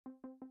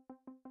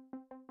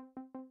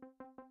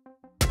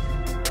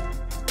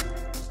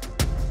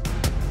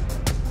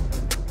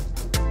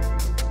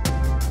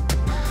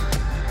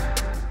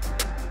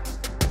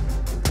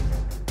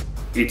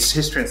Its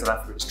history in South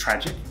Africa is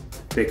tragic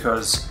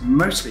because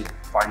mostly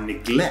by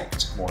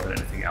neglect more than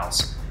anything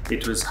else.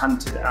 It was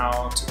hunted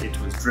out, it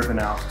was driven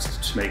out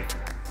to make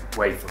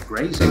way for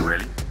grazing,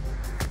 really.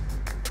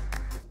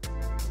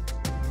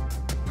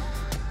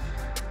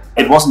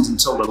 It wasn't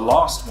until the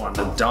last one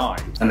had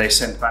died and they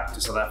sent back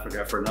to South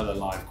Africa for another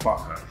live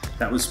quagga.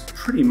 That was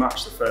pretty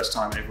much the first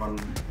time everyone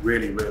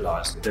really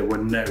realised that there were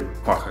no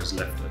quaggas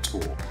left at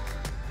all.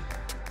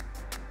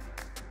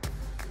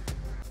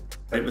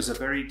 It was a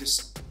very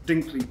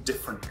distinctly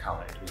different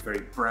colour. It was very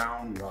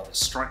brown, rather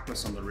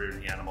strikeless on the rear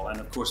of the animal, and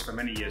of course for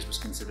many years was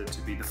considered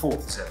to be the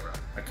fourth zebra,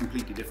 a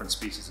completely different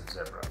species of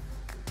zebra.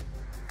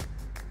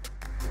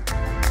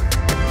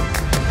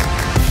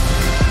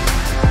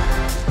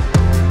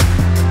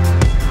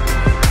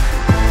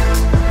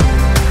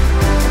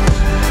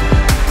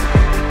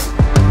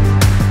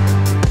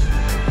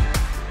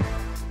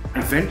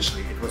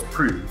 Eventually it was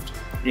proved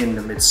in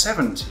the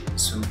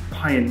mid-70s from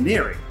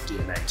pioneering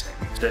DNA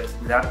techniques that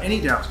without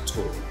any doubt at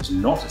all it was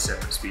not a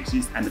separate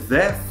species, and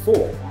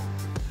therefore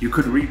you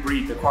could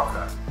rebreed the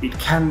quagga. It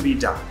can be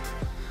done.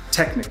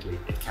 Technically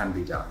it can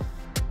be done.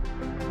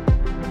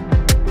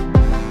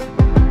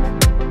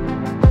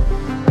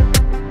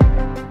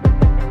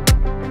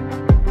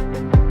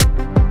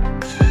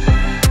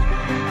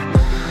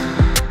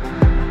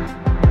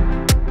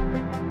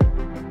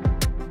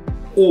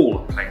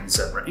 All plain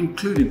zebra,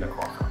 including the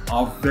quagga,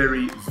 are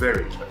very,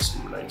 very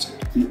closely related.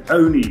 The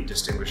only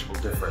distinguishable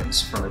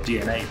difference from a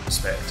DNA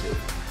perspective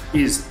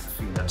is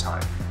the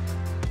phenotype.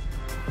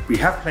 We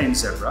have plain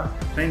zebra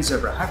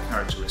have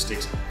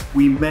characteristics.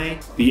 We may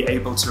be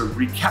able to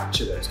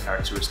recapture those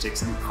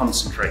characteristics and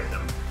concentrate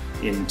them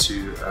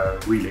into a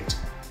relict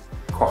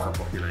quagga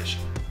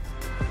population.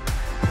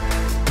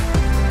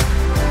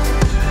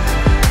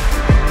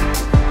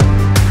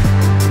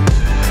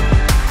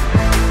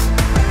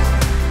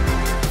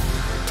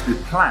 The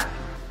plan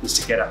is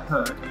to get a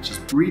herd which is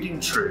breeding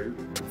true,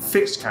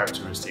 fixed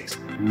characteristics,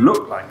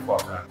 look like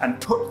quagga,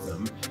 and put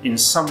them in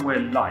somewhere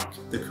like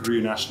the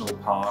Karoo National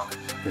Park,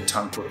 the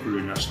Tankwa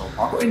Karoo National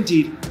Park, or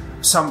indeed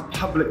some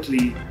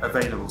publicly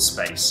available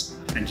space.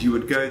 And you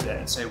would go there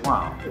and say,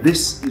 wow,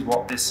 this is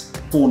what this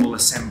faunal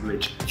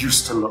assemblage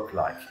used to look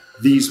like.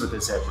 These were the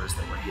zebras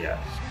that were here.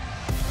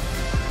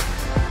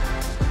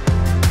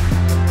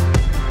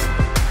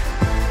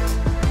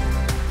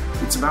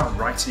 It's about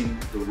righting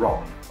the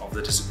wrong of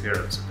the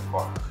disappearance of the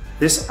quagga.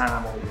 This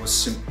animal was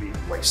simply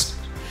wasted,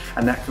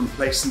 and that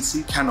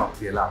complacency cannot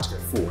be allowed to go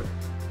forward.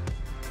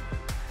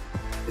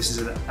 This is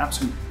an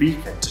absolute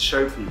beacon to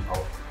show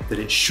people that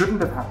it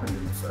shouldn't have happened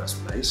in the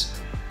first place,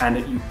 and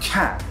that you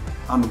can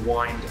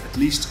unwind at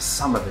least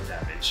some of the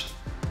damage.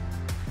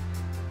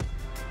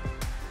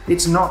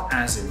 It's not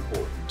as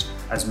important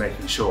as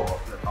making sure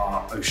that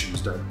our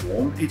oceans don't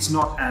warm. It's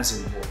not as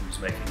important as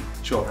making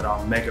sure that our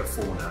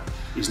megafauna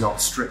is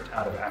not stripped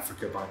out of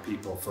Africa by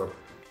people for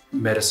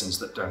medicines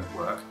that don't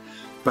work.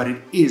 But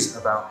it is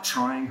about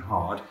trying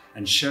hard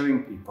and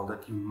showing people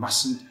that you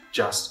mustn't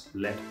just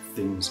let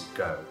things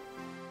go.